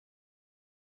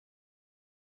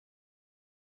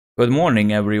Good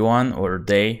morning, everyone, or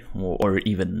day, or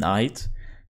even night.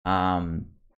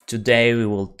 Today we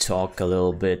will talk a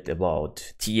little bit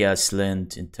about TS,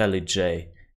 Lint, Intellij,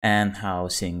 and how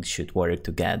things should work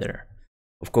together.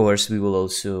 Of course, we will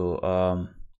also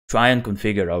try and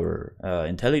configure our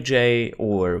Intellij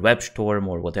or webStorm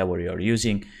or whatever you are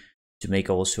using to make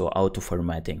also auto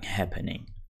formatting happening.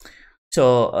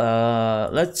 So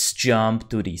let's jump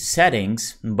to the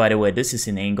settings. By the way, this is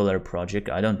an Angular project.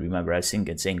 I don't remember, I think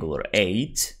it's Angular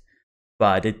 8,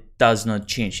 but it does not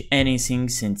change anything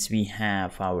since we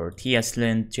have our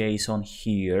TSLint JSON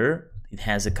here. It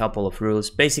has a couple of rules.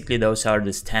 Basically, those are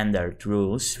the standard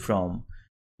rules from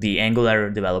the Angular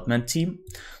development team.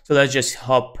 So let's just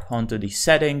hop onto the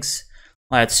settings.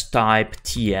 Let's type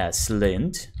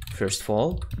TSLint, first of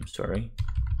all, I'm sorry.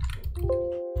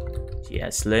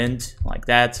 TSLint, like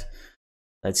that.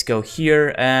 Let's go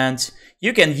here, and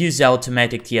you can use the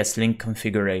automatic TSLint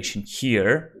configuration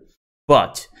here,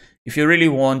 but if you really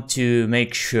want to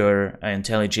make sure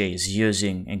Intellij is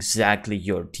using exactly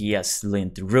your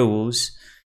TSLint rules,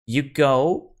 you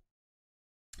go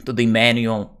to the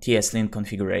manual TSLint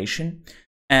configuration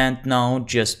and now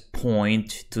just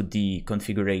point to the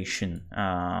configuration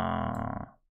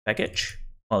package.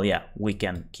 Well, yeah, we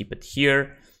can keep it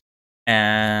here.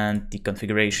 And the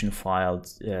configuration file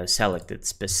selected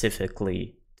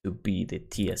specifically to be the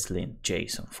TSLint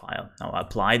JSON file. Now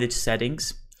apply the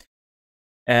settings,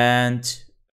 and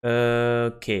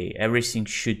okay, everything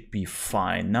should be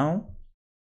fine now.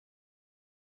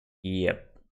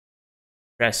 Yep.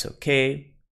 Press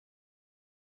OK,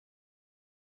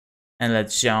 and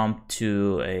let's jump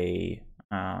to a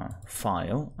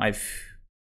file. I've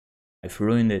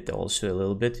ruined it also a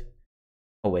little bit.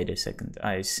 Oh, wait a second.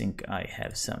 I think I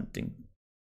have something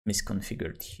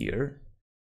misconfigured here.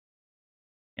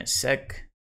 A sec.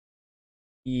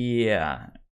 Yeah.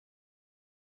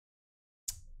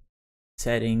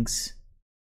 Settings.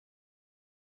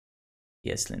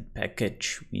 TSLint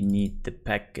package. We need the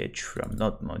package from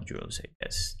not modules, I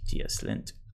guess.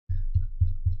 TSLint.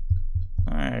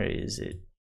 Where is it?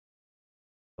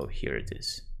 Oh, here it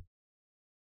is.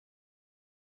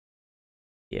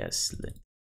 TSLint.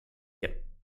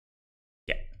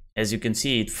 As you can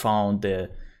see, it found the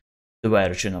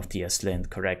version of TSLint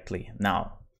correctly.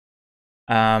 Now,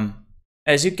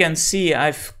 as you can see,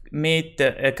 I've made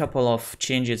a couple of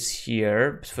changes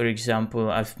here. For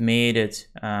example, I've made it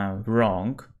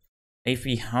wrong. If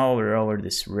we hover over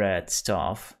this red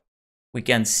stuff, we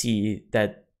can see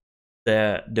that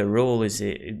the rule is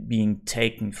being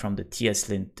taken from the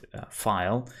TSLint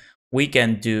file. We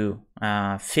can do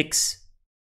fix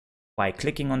by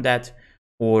clicking on that,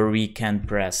 or we can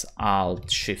press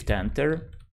Alt Shift Enter.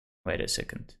 Wait a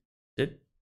second.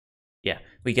 Yeah,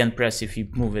 we can press, if you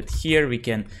move it here, we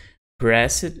can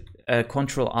press it,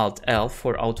 Control Alt L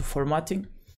for auto formatting,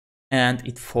 and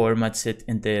it formats it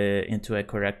into a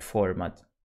correct format.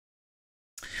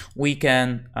 We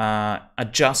can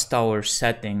adjust our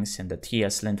settings in the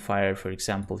TSLint file. For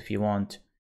example, if you want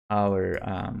our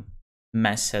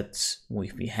methods,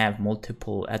 we have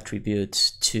multiple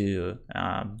attributes to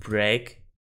break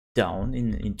down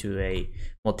into a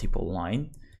multiple line,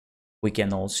 we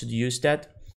can also use that.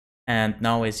 And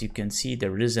now, as you can see,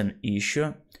 there is an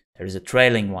issue. There is a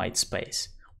trailing white space.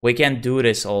 We can do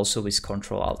this also with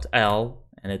Control Alt L,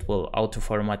 and it will auto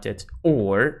format it.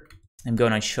 Or I'm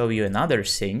gonna show you another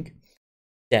thing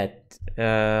that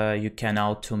you can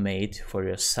automate for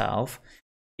yourself.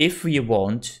 If we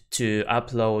want to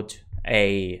upload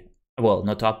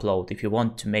not upload, if you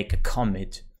want to make a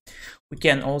commit, we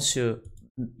can also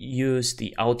use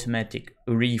the automatic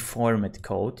reformat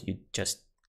code. You just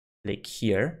click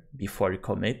here before you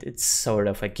commit. It's sort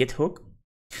of a git hook.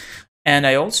 And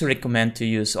I also recommend to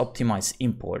use optimize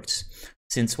imports,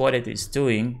 since what it is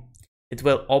doing, it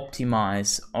will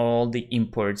optimize all the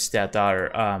imports that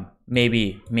are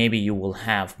maybe you will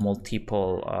have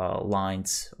multiple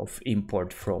lines of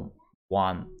import from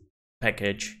one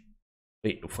package.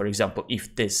 For example,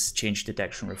 if this change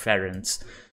detection reference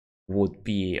would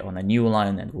be on a new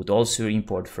line and would also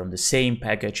import from the same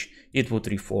package, it would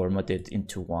reformat it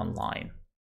into one line.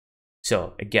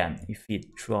 So again, if we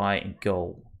try and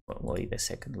go, wait a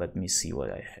second, let me see what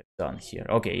I have done here.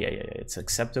 Okay, yeah, it's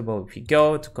acceptable. If we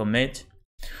go to commit,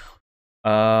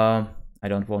 I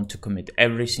don't want to commit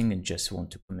everything and just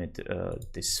want to commit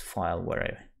this file where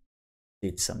I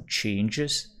did some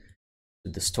changes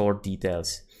to the stored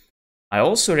details. I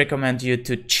also recommend you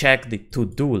to check the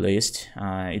to-do list.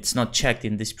 It's not checked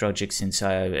in this project since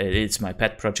it's my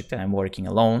pet project and I'm working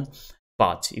alone.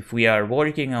 But if we are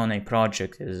working on a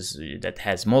project that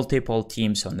has multiple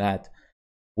teams on that,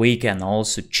 we can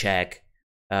also check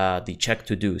the check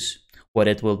to-dos. What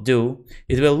it will do,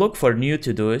 it will look for new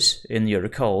to-dos in your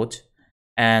code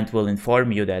and will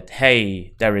inform you that,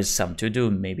 hey, there is some to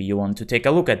do. Maybe you want to take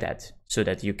a look at that so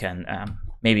that you can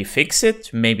maybe fix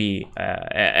it, maybe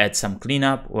add some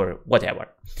cleanup or whatever.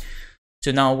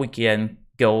 So now we can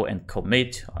go and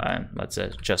commit. Let's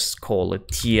just call it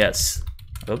TS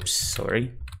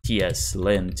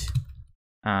lint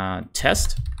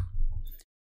test.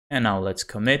 And now let's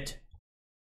commit.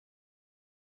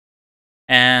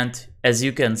 And as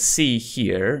you can see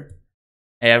here,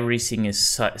 everything is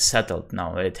settled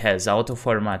now. It has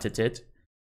auto-formatted it,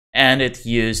 and it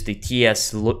used the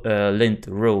TS lint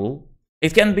rule.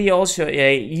 It can be also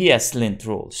a ES lint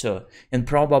rule. So, and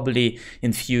probably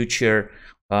in future,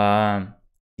 the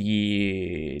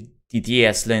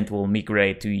TS lint will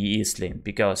migrate to ES lint,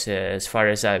 because as far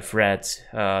as I've read,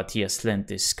 TS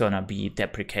lint is gonna be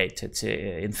deprecated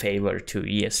in favor to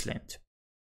ES lint.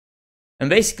 And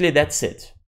basically that's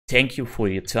it. Thank you for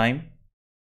your time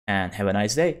and have a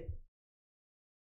nice day.